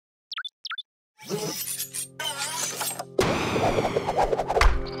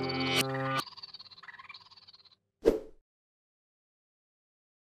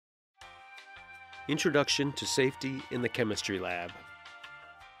Introduction to Safety in the Chemistry Lab.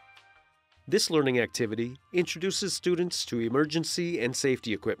 This learning activity introduces students to emergency and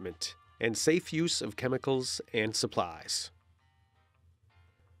safety equipment and safe use of chemicals and supplies.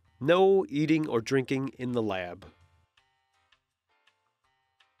 No eating or drinking in the lab.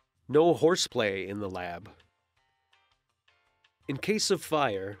 No horseplay in the lab. In case of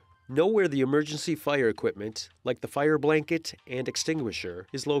fire, know where the emergency fire equipment, like the fire blanket and extinguisher,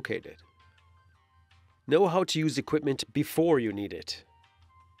 is located. Know how to use equipment before you need it.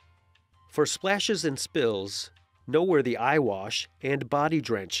 For splashes and spills, know where the eye wash and body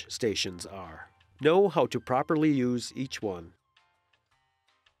drench stations are. Know how to properly use each one.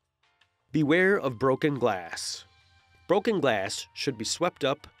 Beware of broken glass. Broken glass should be swept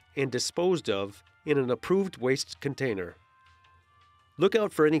up and disposed of in an approved waste container. Look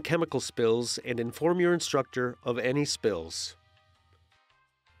out for any chemical spills and inform your instructor of any spills.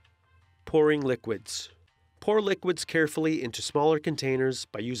 Pouring liquids. Pour liquids carefully into smaller containers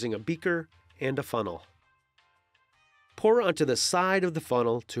by using a beaker and a funnel. Pour onto the side of the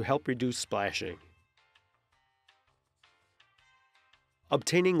funnel to help reduce splashing.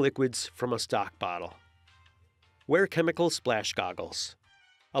 Obtaining liquids from a stock bottle. Wear chemical splash goggles.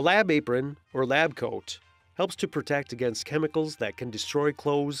 A lab apron or lab coat helps to protect against chemicals that can destroy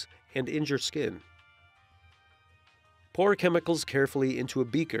clothes and injure skin. Pour chemicals carefully into a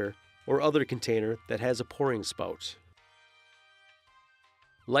beaker or other container that has a pouring spout.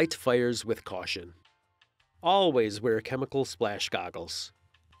 Light fires with caution. Always wear chemical splash goggles.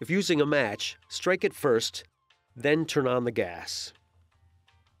 If using a match, strike it first, then turn on the gas.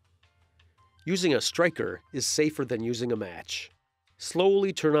 Using a striker is safer than using a match.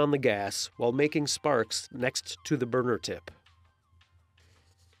 Slowly turn on the gas while making sparks next to the burner tip.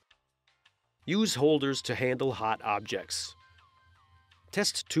 Use holders to handle hot objects.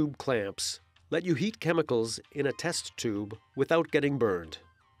 Test tube clamps let you heat chemicals in a test tube without getting burned.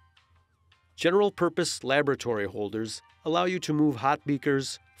 General-purpose laboratory holders allow you to move hot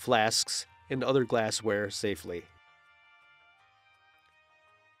beakers, flasks, and other glassware safely.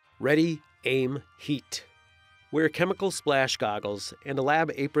 Ready, aim, heat. Wear chemical splash goggles and a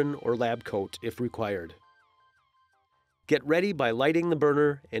lab apron or lab coat if required. Get ready by lighting the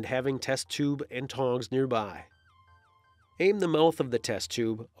burner and having test tube and tongs nearby. Aim the mouth of the test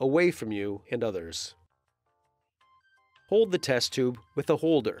tube away from you and others. Hold the test tube with a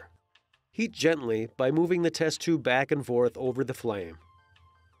holder. Heat gently by moving the test tube back and forth over the flame.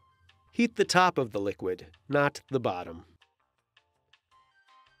 Heat the top of the liquid, not the bottom.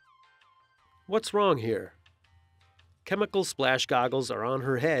 What's wrong here? Chemical splash goggles are on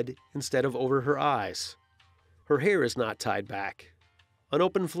her head instead of over her eyes. Her hair is not tied back. An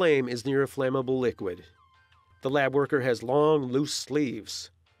open flame is near a flammable liquid. The lab worker has long, loose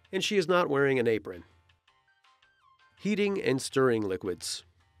sleeves, and she is not wearing an apron. Heating and stirring liquids.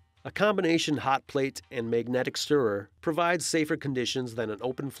 A combination hot plate and magnetic stirrer provides safer conditions than an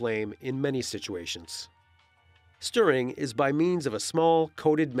open flame in many situations. Stirring is by means of a small,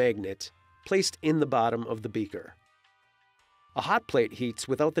 coated magnet placed in the bottom of the beaker. A hot plate heats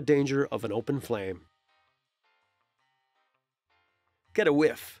without the danger of an open flame. Get a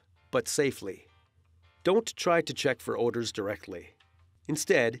whiff, but safely. Don't try to check for odors directly.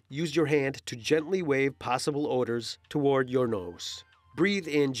 Instead, use your hand to gently wave possible odors toward your nose. Breathe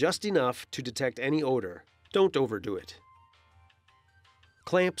in just enough to detect any odor. Don't overdo it.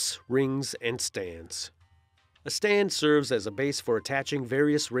 Clamps, rings, and stands. A stand serves as a base for attaching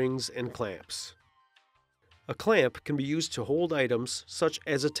various rings and clamps. A clamp can be used to hold items such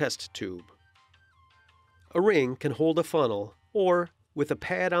as a test tube. A ring can hold a funnel or, with a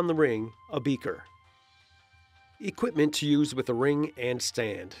pad on the ring, a beaker. Equipment to use with a ring and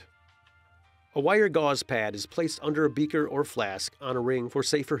stand. A wire gauze pad is placed under a beaker or flask on a ring for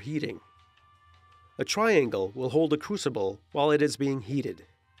safer heating. A triangle will hold a crucible while it is being heated.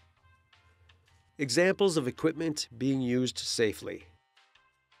 Examples of equipment being used safely.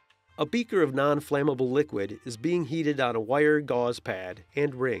 A beaker of non-flammable liquid is being heated on a wire gauze pad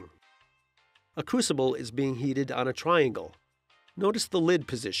and ring. A crucible is being heated on a triangle. Notice the lid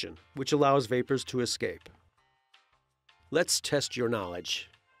position, which allows vapors to escape. Let's test your knowledge.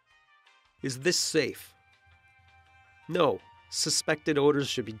 Is this safe? No. Suspected odors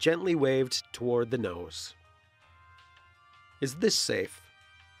should be gently waved toward the nose. Is this safe?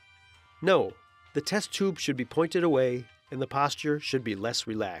 No. The test tube should be pointed away and the posture should be less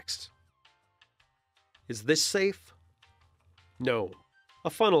relaxed. Is this safe? No. The test tube should be pointed away and the posture should be less relaxed. Is this safe? No. A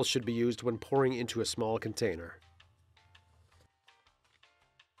funnel should be used when pouring into a small container.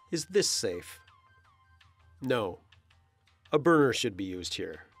 Is this safe? No. A burner should be used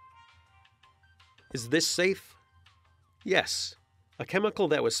here. Is this safe? Yes. A chemical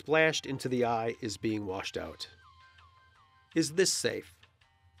that was splashed into the eye is being washed out. Is this safe?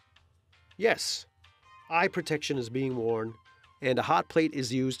 Yes. Eye protection is being worn, and a hot plate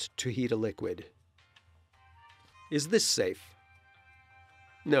is used to heat a liquid. Is this safe?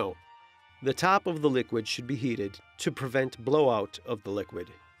 No. The top of the liquid should be heated to prevent blowout of the liquid.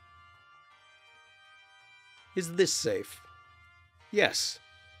 Is this safe? Yes.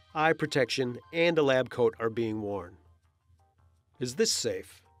 Eye protection and a lab coat are being worn. Is this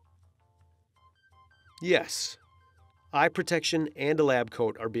safe? Yes. Eye protection and a lab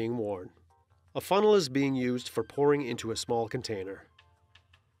coat are being worn. A funnel is being used for pouring into a small container.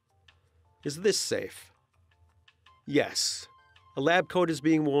 Is this safe? Yes. A lab coat is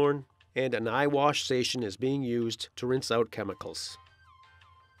being worn, and an eye wash station is being used to rinse out chemicals.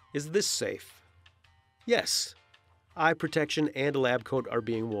 Is this safe? Yes. Eye protection and a lab coat are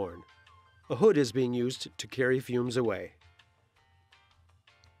being worn. A hood is being used to carry fumes away.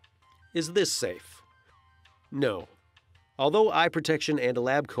 Is this safe? No. Although eye protection and a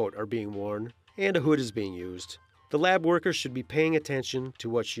lab coat are being worn, and a hood is being used, the lab worker should be paying attention to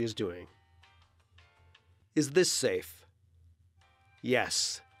what she is doing. Is this safe?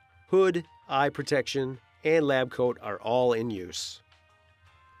 Yes. Hood, eye protection, and lab coat are all in use.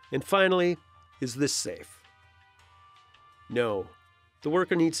 And finally, is this safe? No. The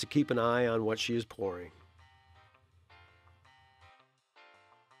worker needs to keep an eye on what she is pouring.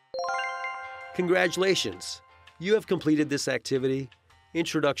 Congratulations! You have completed this activity,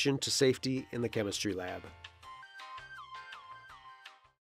 Introduction to Safety in the Chemistry Lab.